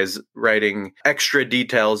rabbis writing extra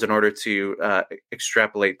details in order to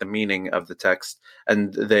extrapolate the meaning of the text.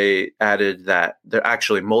 And they added that there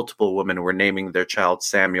actually multiple women were naming their child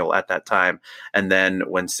Samuel at that time. And then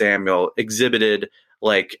when Samuel exhibited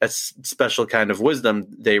like a special kind of wisdom,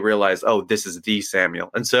 they realized, oh, this is the Samuel.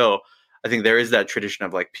 And so I think there is that tradition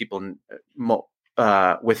of like people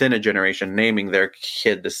within a generation naming their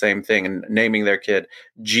kid the same thing and naming their kid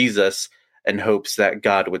Jesus in hopes that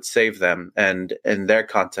God would save them. And in their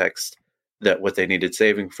context, that what they needed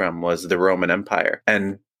saving from was the Roman Empire.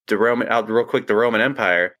 And the Roman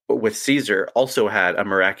Empire with Caesar also had a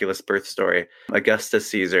miraculous birth story. Augustus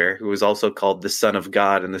Caesar, who was also called the Son of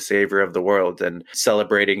God and the Savior of the world, and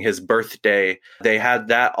celebrating his birthday, they had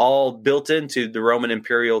that all built into the Roman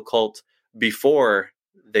imperial cult before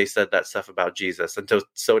they said that stuff about Jesus. And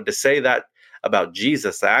so to say that about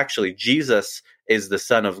Jesus, actually Jesus is the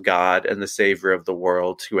Son of God and the Savior of the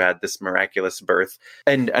world who had this miraculous birth,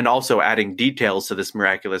 and also adding details to this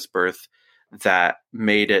miraculous birth that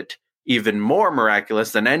made it even more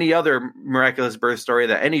miraculous than any other miraculous birth story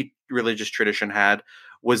that any religious tradition had,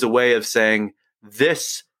 was a way of saying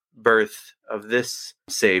this birth of this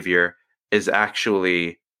Savior is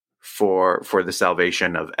actually for the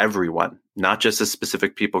salvation of everyone, not just a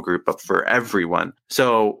specific people group, but for everyone.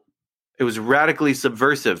 So it was radically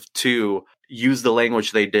subversive to use the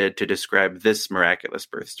language they did to describe this miraculous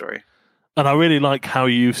birth story. And I really like how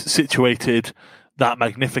you've situated that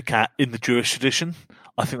Magnificat in the Jewish tradition.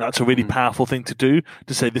 I think that's a really powerful thing to do,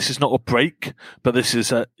 to say this is not a break, but this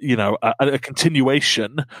is a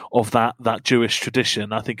continuation of that Jewish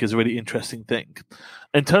tradition. I think is a really interesting thing.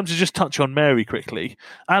 In terms of just touch on Mary quickly,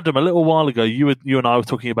 Adam, a little while ago, you and I were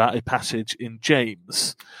talking about a passage in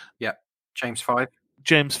James. Yeah, James 5.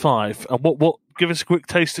 James 5. And what? Give us a quick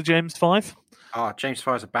taste of James 5. Oh, James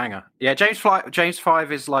 5 is a banger. Yeah, James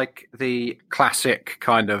 5 is like the classic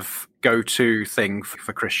kind of go-to thing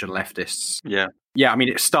for Christian leftists. Yeah. Yeah, I mean,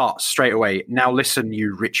 it starts straight away. Now listen,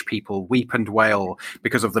 you rich people, weep and wail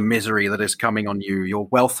because of the misery that is coming on you. Your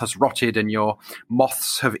wealth has rotted and your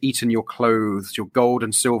moths have eaten your clothes. Your gold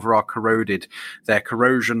and silver are corroded. Their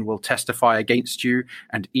corrosion will testify against you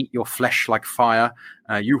and eat your flesh like fire.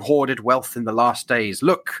 You hoarded wealth in the last days.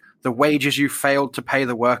 Look, the wages you failed to pay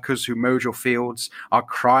the workers who mowed your fields are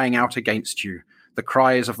crying out against you. The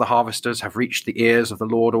cries of the harvesters have reached the ears of the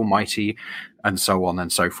Lord Almighty, and so on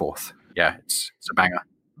and so forth. Yeah, it's a banger.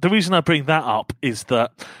 The reason I bring that up is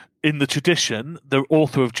that in the tradition, the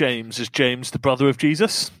author of James is James, the brother of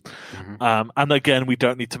Jesus. And again, we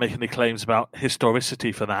don't need to make any claims about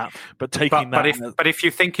historicity for that. But if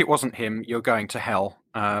you think it wasn't him, you're going to hell.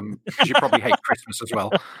 Because you probably hate Christmas as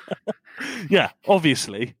well. Yeah,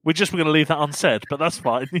 obviously. We're going to leave that unsaid, but that's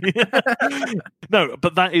fine. No,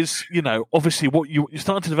 but that is, obviously what you're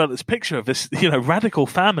starting to develop this picture of this, radical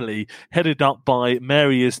family headed up by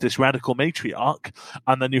Mary as this radical matriarch.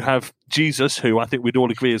 And then you have Jesus, who I think we'd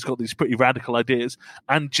all agree has got these pretty radical ideas,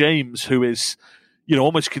 and James, who is,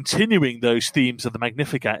 almost continuing those themes of the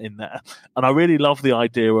Magnificat in there. And I really love the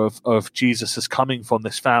idea of Jesus as coming from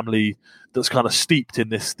this family that's kind of steeped in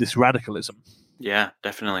this radicalism. Yeah,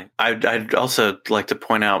 definitely. I'd also like to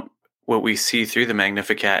point out what we see through the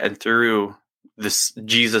Magnificat and through this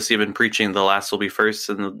Jesus even preaching the last will be first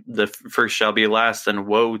and the first shall be last, and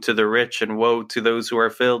woe to the rich and woe to those who are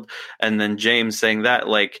filled. And then James saying that,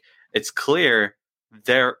 like, it's clear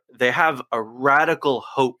they have a radical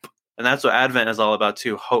hope. And that's what Advent is all about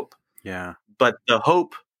too, hope. Yeah. But the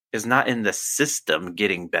hope is not in the system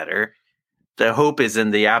getting better. The hope is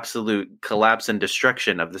in the absolute collapse and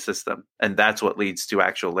destruction of the system. And that's what leads to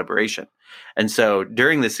actual liberation. And so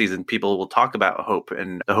during this season, people will talk about hope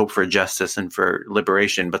and the hope for justice and for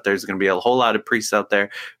liberation. But there's going to be a whole lot of priests out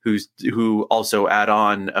there who also add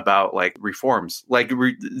on about like reforms. Like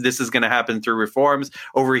this is going to happen through reforms.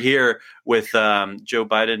 Over here with Joe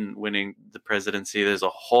Biden winning the presidency, there's a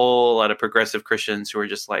whole lot of progressive Christians who are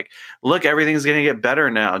just like, look, everything's going to get better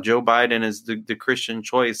now. Joe Biden is the Christian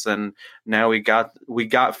choice. And now we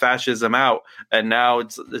got fascism out, and now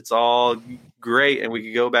it's all great, and we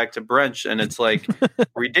could go back to brunch, and it's like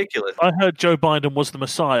ridiculous. I heard Joe Biden was the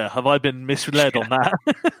Messiah. Have I been misled on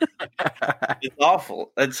that? It's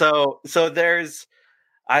awful. And so that's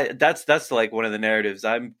like one of the narratives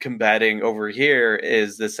I'm combating over here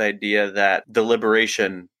is this idea that the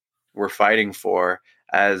liberation we're fighting for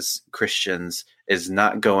as Christians is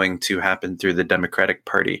not going to happen through the Democratic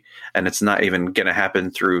Party, and it's not even going to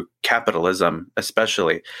happen through capitalism,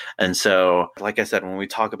 especially. And so, like I said, when we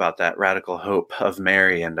talk about that radical hope of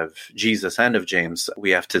Mary and of Jesus and of James, we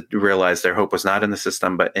have to realize their hope was not in the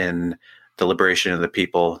system, but in the liberation of the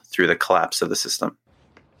people through the collapse of the system.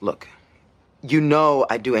 Look, you know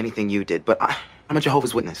I'd do anything you did, but I'm a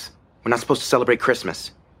Jehovah's Witness. We're not supposed to celebrate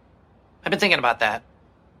Christmas. I've been thinking about that.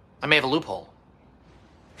 I may have a loophole.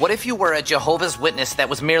 What if you were a Jehovah's Witness that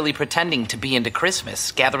was merely pretending to be into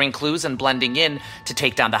Christmas, gathering clues and blending in to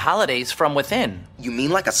take down the holidays from within? You mean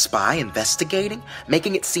like a spy investigating?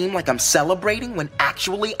 Making it seem like I'm celebrating when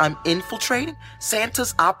actually I'm infiltrating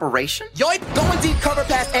Santa's operation? Yoip! Going deep cover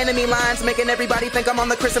past enemy lines, making everybody think I'm on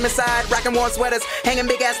the Christmas side. Rocking warm sweaters, hanging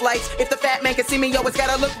big ass lights. If the fat man can see me, always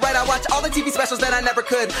gotta look right. I watch all the TV specials that I never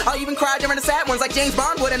could. I'll even cry during the sad ones like James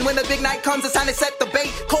Bond would. And when the big night comes, it's time to set the bait.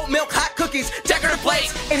 Cold milk, hot cookies, decorative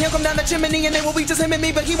plates. And he'll come down the chimney and it will be just him and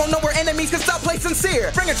me, but he won't know we're enemies cause stop play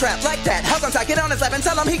sincere. Bring a trap like that, hug on tight, get on his lap and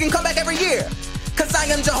tell him he can come back every year. Cause I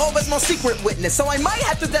am Jehovah's most secret witness, so I might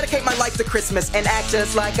have to dedicate my life to Christmas and act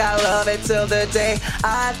just like I love it till the day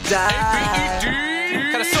I die.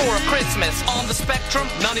 Connoisseur of Christmas, on the spectrum,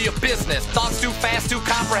 none of your business. Thoughts too fast to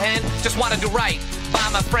comprehend, just wanna do right by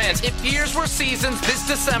my friends. If years were seasons, this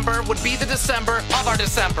December would be the December of our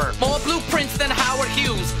December. More blueprints than Howard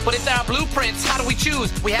Hughes, but if there are blueprints, how do we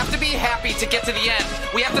choose? We have to be happy to get to the end.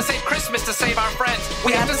 We have to save Christmas to save our friends.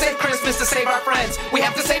 We have to save Christmas to save our friends. We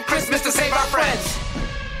have to save Christmas to save our friends.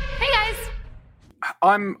 Hey guys.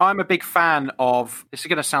 I'm a big fan of, this is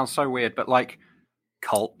going to sound so weird, but like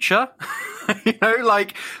culture, you know,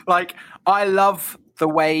 like I love the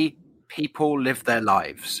way people live their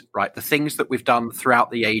lives, right? The things that we've done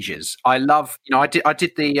throughout the ages. I love, you know, I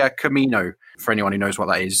did the Camino, for anyone who knows what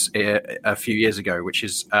that is, a few years ago, which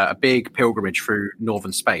is a big pilgrimage through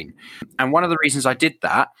northern Spain. And one of the reasons I did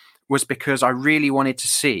that was because I really wanted to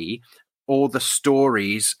see all the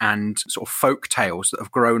stories and sort of folk tales that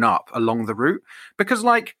have grown up along the route. Because,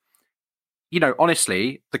 like, you know,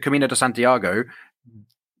 honestly, the Camino de Santiago,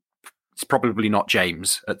 it's probably not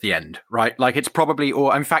James at the end, right? Like, it's probably,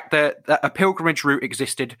 or in fact, a pilgrimage route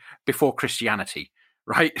existed before Christianity,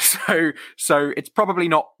 right? So it's probably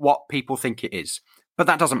not what people think it is, but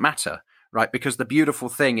that doesn't matter, right? Because the beautiful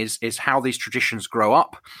thing is how these traditions grow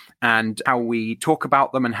up and how we talk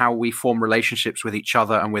about them and how we form relationships with each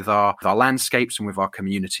other and with our landscapes and with our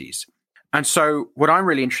communities. And so what I'm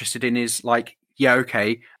really interested in is, like, yeah,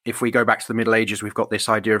 okay, if we go back to the Middle Ages, we've got this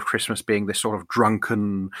idea of Christmas being this sort of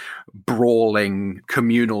drunken, brawling,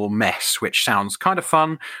 communal mess, which sounds kind of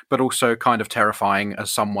fun, but also kind of terrifying as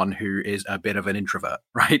someone who is a bit of an introvert,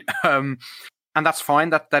 right? And that's fine.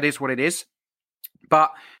 That is what it is.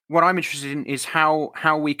 But what I'm interested in is how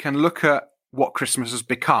we can look at what Christmas has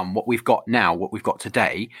become, what we've got now, what we've got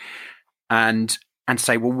today, and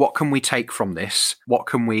say, well, what can we take from this? What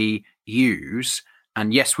can we use?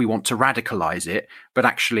 And yes, we want to radicalize it, but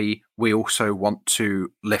actually we also want to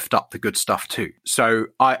lift up the good stuff too. So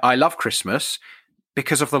I love Christmas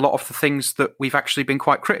because of a lot of the things that we've actually been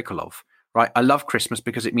quite critical of, right? I love Christmas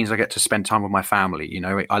because it means I get to spend time with my family. You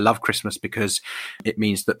know, I love Christmas because it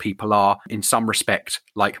means that people are, in some respect,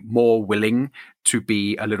 like more willing to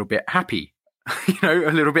be a little bit happy. You know,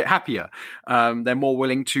 a little bit happier. They're more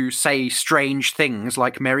willing to say strange things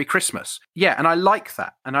like Merry Christmas. Yeah, and I like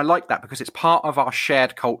that. And I like that because it's part of our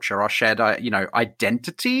shared culture, our shared,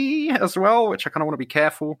 identity as well, which I kind of want to be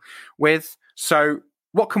careful with. So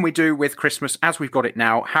what can we do with Christmas as we've got it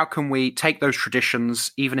now? How can we take those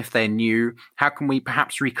traditions, even if they're new? How can we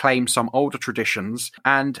perhaps reclaim some older traditions?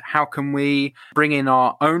 And how can we bring in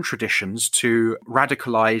our own traditions to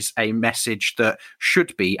radicalize a message that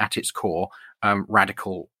should be, at its core,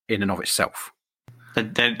 radical in and of itself?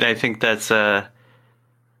 I think that's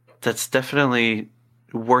definitely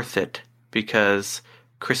worth it because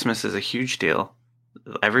Christmas is a huge deal.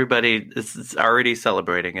 Everybody is already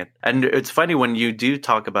celebrating it. And it's funny when you do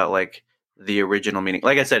talk about like the original meaning.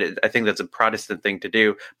 Like I said, I think that's a Protestant thing to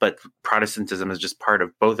do, but Protestantism is just part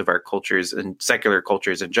of both of our cultures and secular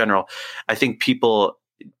cultures in general. I think people,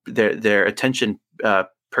 their attention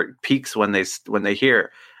peaks when they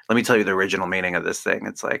hear, let me tell you the original meaning of this thing.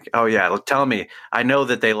 It's like, oh yeah, tell me. I know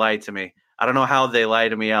that they lied to me. I don't know how they lie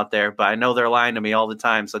to me out there, but I know they're lying to me all the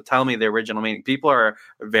time. So tell me the original meaning. People are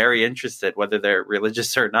very interested, whether they're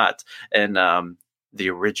religious or not, in the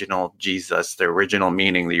original Jesus, the original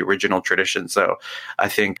meaning, the original tradition. So I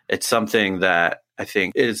think it's something that I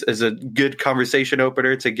think is a good conversation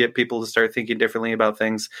opener to get people to start thinking differently about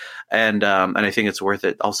things. And I think it's worth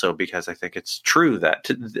it also because I think it's true that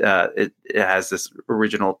it has this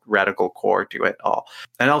original radical core to it all.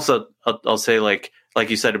 And also I'll say like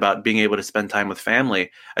you said about being able to spend time with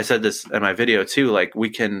family. I said this in my video too, like we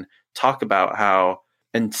can talk about how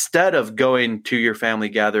instead of going to your family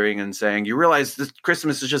gathering and saying, you realize this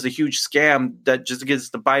Christmas is just a huge scam that just gets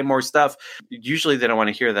to buy more stuff. Usually they don't want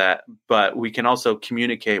to hear that, but we can also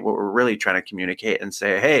communicate what we're really trying to communicate and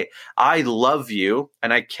say, hey, I love you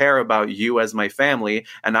and I care about you as my family.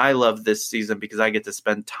 And I love this season because I get to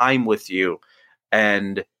spend time with you.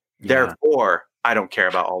 And therefore, I don't care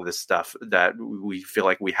about all this stuff that we feel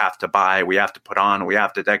like we have to buy, we have to put on, we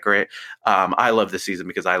have to decorate. I love this season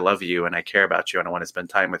because I love you and I care about you and I want to spend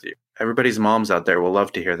time with you. Everybody's moms out there will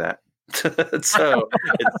love to hear that. So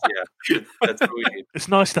that's what we need. It's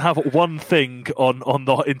nice to have one thing on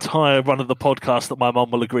the entire run of the podcast that my mom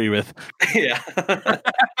will agree with. Yeah.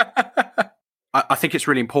 I think it's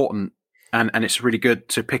really important. And it's really good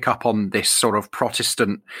to pick up on this sort of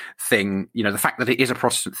Protestant thing, you know, the fact that it is a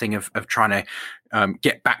Protestant thing of trying to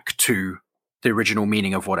get back to the original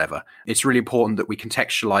meaning of whatever. It's really important that we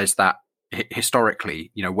contextualize that historically,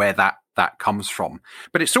 you know, where that comes from.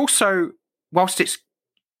 But it's also, whilst it's,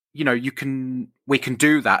 you know, we can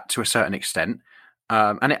do that to a certain extent.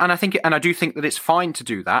 And I do think that it's fine to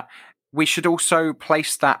do that. We should also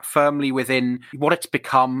place that firmly within what it's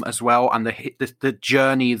become as well, and the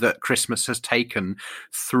journey that Christmas has taken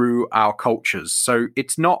through our cultures. So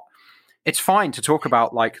it's fine to talk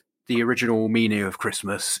about like the original meaning of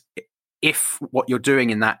Christmas if what you're doing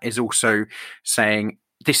in that is also saying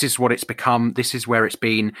this is what it's become, this is where it's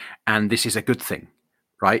been, and this is a good thing,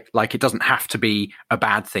 right? Like it doesn't have to be a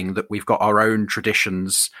bad thing that we've got our own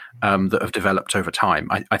traditions that have developed over time.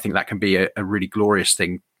 I think that can be a really glorious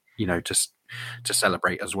thing, you know, to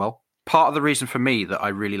celebrate as well. Part of the reason for me that I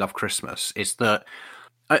really love Christmas is that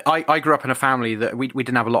I grew up in a family that we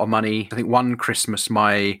didn't have a lot of money. I think one Christmas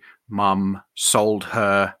my mum sold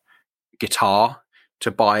her guitar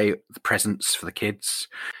to buy the presents for the kids.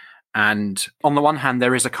 And on the one hand,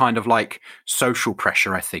 there is a kind of like social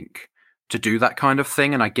pressure, I think, to do that kind of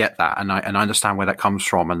thing. And I get that. And I understand where that comes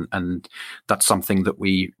from. And that's something that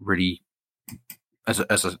we really, as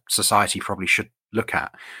a society, probably should look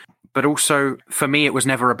at. But also for me, it was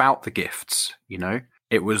never about the gifts, you know,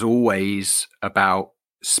 it was always about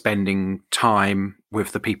spending time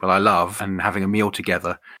with the people I love and having a meal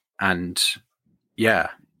together. And yeah.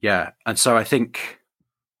 And so I think,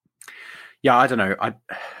 I don't know.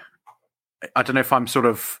 I don't know if I'm sort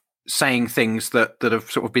of saying things that have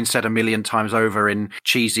sort of been said a million times over in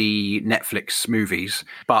cheesy Netflix movies.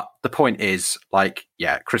 But the point is, like,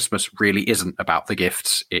 Christmas really isn't about the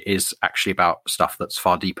gifts. It is actually about stuff that's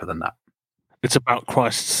far deeper than that. It's about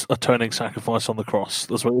Christ's atoning sacrifice on the cross.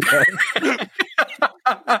 That's what you're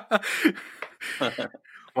saying.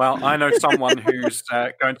 Well, I know someone who's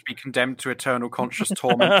going to be condemned to eternal conscious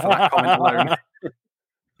torment for that comment alone.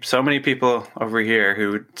 So many people over here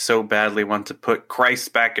who so badly want to put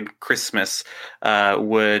Christ back in Christmas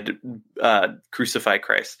would crucify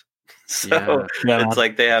Christ. So it's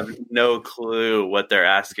like they have no clue what they're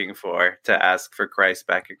asking for to ask for Christ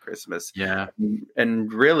back in Christmas. Yeah.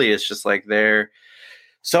 And really, it's just like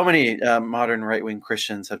so many modern right-wing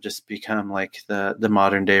Christians have just become like the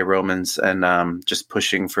modern day Romans and just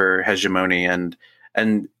pushing for hegemony and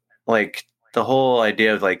like the whole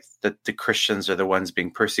idea of like that the Christians are the ones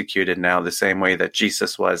being persecuted now the same way that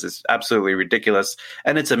Jesus was is absolutely ridiculous.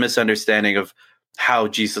 And it's a misunderstanding of how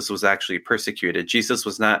Jesus was actually persecuted. Jesus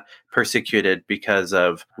was not persecuted because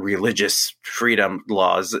of religious freedom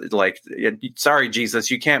laws. Like, sorry,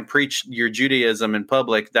 Jesus, you can't preach your Judaism in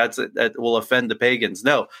public. That will offend the pagans.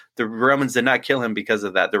 No, the Romans did not kill him because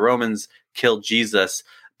of that. The Romans killed Jesus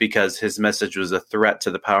because his message was a threat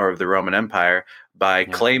to the power of the Roman Empire. By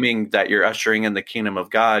claiming that you're ushering in the kingdom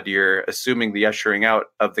of God, you're assuming the ushering out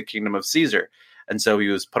of the kingdom of Caesar. And so he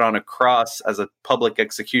was put on a cross as a public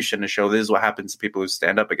execution to show this is what happens to people who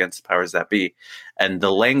stand up against the powers that be. And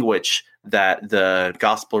the language that the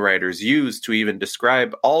gospel writers use to even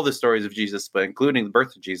describe all the stories of Jesus, but including the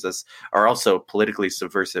birth of Jesus, are also politically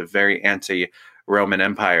subversive, very anti-Roman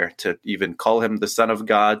Empire, to even call him the Son of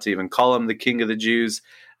God, to even call him the King of the Jews.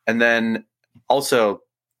 And then also,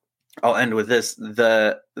 I'll end with this,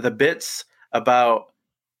 the bits about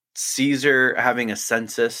Caesar having a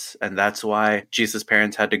census, and that's why Jesus'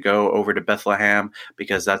 parents had to go over to Bethlehem,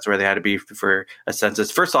 because that's where they had to be for a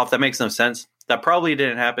census. First off, that makes no sense. That probably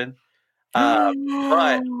didn't happen. But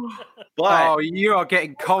oh, you are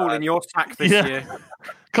getting coal in your sack this year.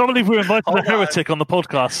 Can't believe we invited a heretic on the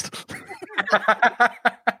podcast.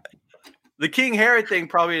 The King Herod thing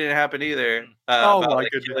probably didn't happen either.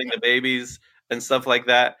 Killing the babies and stuff like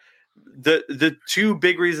that. The two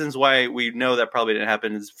big reasons why we know that probably didn't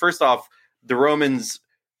happen is, first off, the Romans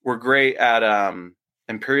were great at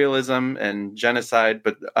imperialism and genocide,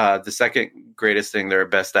 but the second greatest thing they're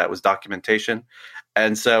best at was documentation.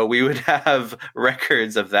 And so we would have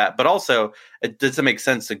records of that. But also, it doesn't make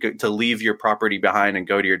sense to leave your property behind and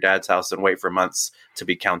go to your dad's house and wait for months to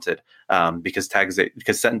be counted, because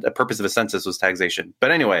the purpose of a census was taxation.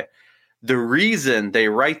 But anyway, the reason they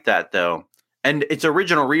write that, though, and its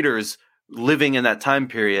original readers living in that time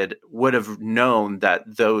period would have known that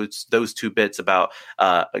those two bits about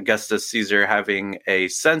Augustus Caesar having a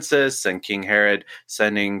census and King Herod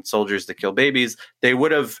sending soldiers to kill babies, they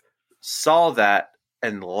would have saw that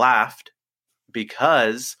and laughed,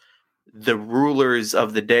 because the rulers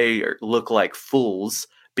of the day look like fools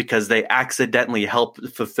because they accidentally help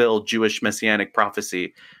fulfill Jewish messianic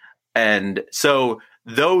prophecy. And so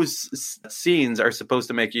those scenes are supposed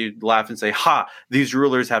to make you laugh and say, ha, these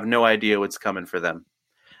rulers have no idea what's coming for them.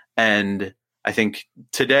 And I think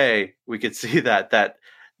today we could see that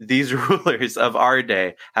these rulers of our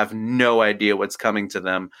day have no idea what's coming to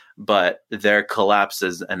them, but their collapse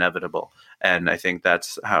is inevitable. And I think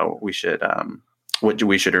that's how we should, what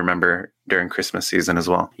we should remember during Christmas season as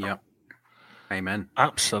well. Yeah. Amen.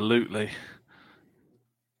 Absolutely.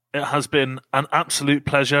 It has been an absolute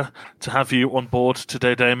pleasure to have you on board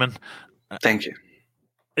today, Damon. Thank you.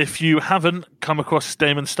 If you haven't come across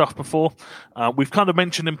Damon's stuff before, we've kind of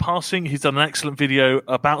mentioned in passing, he's done an excellent video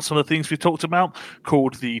about some of the things we talked about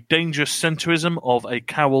called The Dangerous Centrism of a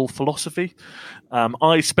Carroll Philosophy.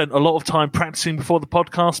 I spent a lot of time practicing before the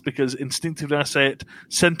podcast because instinctively I say it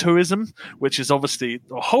centrism, which is obviously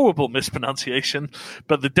a horrible mispronunciation,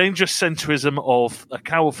 but The Dangerous Centrism of a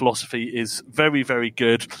Carroll Philosophy is very, very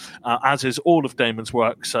good, as is all of Damon's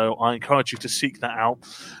work, so I encourage you to seek that out.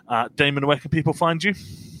 Damon, where can people find you?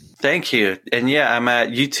 Thank you. And yeah, I'm at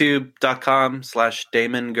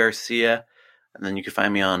youtube.com/Damon Garcia. And then you can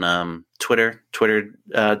find me on Twitter,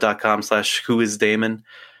 twitter.com/whoisdamon.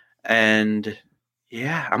 And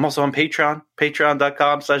yeah, I'm also on Patreon,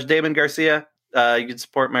 patreon.com/Damon Garcia. You can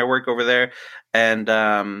support my work over there. And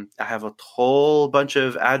I have a whole bunch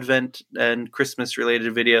of Advent and Christmas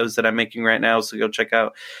related videos that I'm making right now. So go check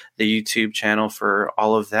out the YouTube channel for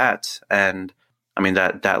all of that. And I mean,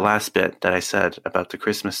 that last bit that I said about the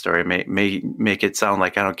Christmas story may make it sound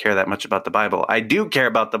like I don't care that much about the Bible. I do care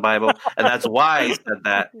about the Bible, and that's why I said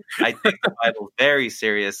that. I take the Bible very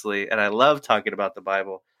seriously, and I love talking about the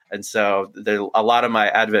Bible. And so a lot of my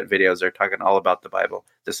Advent videos are talking all about the Bible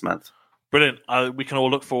this month. Brilliant. We can all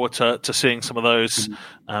look forward to seeing some of those.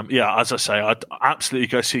 As I say, I'd absolutely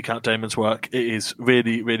go seek out Damon's work. It is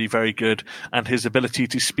really, really very good. And his ability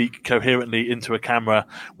to speak coherently into a camera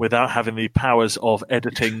without having the powers of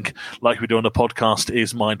editing like we do on a podcast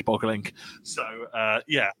is mind-boggling. So,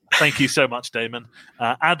 thank you so much, Damon.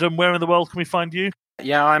 Adam, where in the world can we find you?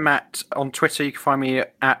 Yeah, I'm on Twitter. You can find me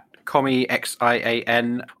at Commie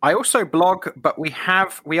XIAN. I also blog, but we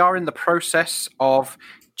are in the process of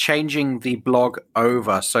changing the blog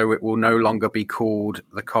over, so it will no longer be called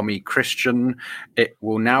The Commie Christian. It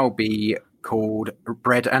will now be called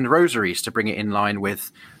Bread and Rosaries, to bring it in line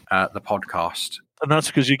with the podcast. And that's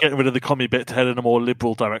because you're getting rid of the commie bit to head in a more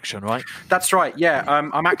liberal direction, right? That's right, yeah.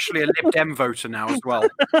 I'm actually a Lib Dem voter now as well.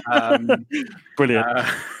 Brilliant.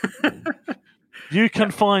 You can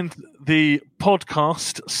find the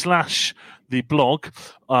podcast / the blog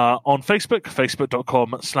on Facebook,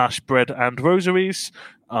 facebook.com/bread-and-rosaries,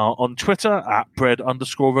 on Twitter at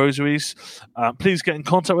bread_rosaries. Please get in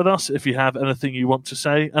contact with us if you have anything you want to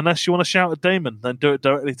say. Unless you want to shout at Damon, then do it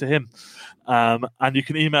directly to him. And you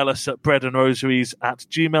can email us at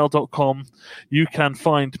breadandrosaries@gmail.com. You can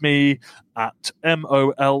find me at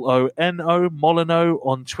Molino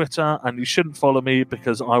on Twitter, and you shouldn't follow me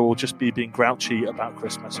because I will just be being grouchy about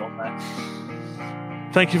Christmas on there.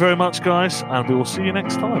 Thank you very much, guys, and we will see you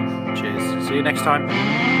next time. Cheers. See you next time.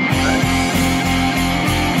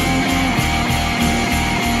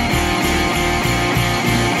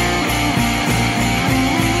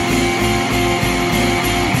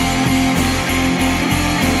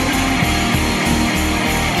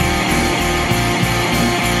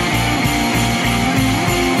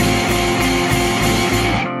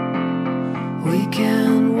 We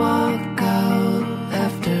can walk out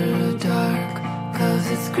after dark,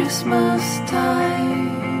 'cause it's Christmas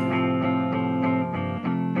time.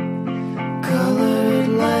 Colored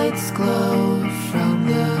lights glow from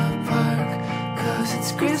the park, 'cause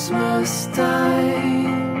it's Christmas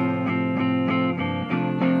time.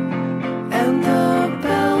 And the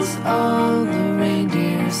bells on the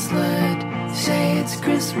reindeer sled say it's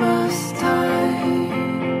Christmas time.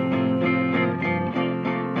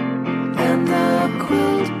 And the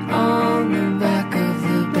quilt on the back of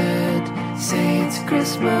the bed say it's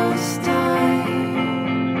Christmas time.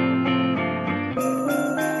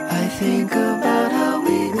 I think about how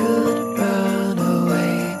we could run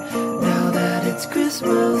away now that it's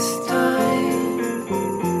Christmas time.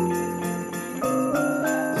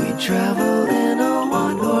 We travel in a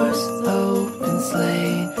one-horse open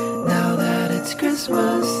sleigh now that it's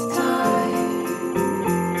Christmas time.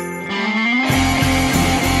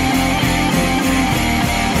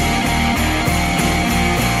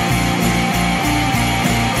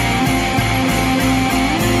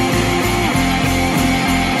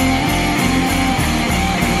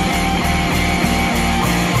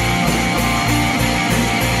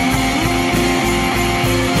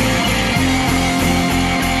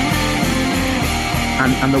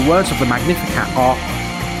 And the words of the Magnificat are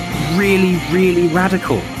really, really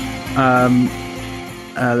radical.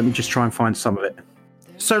 Let me just try and find some of it.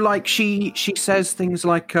 So, like, she says things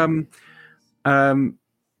like,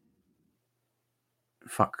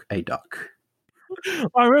 fuck a duck.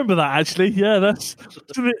 I remember that, actually. Yeah, it's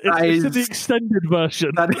in the extended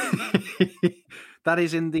version. That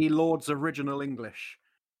is in the Lord's original English.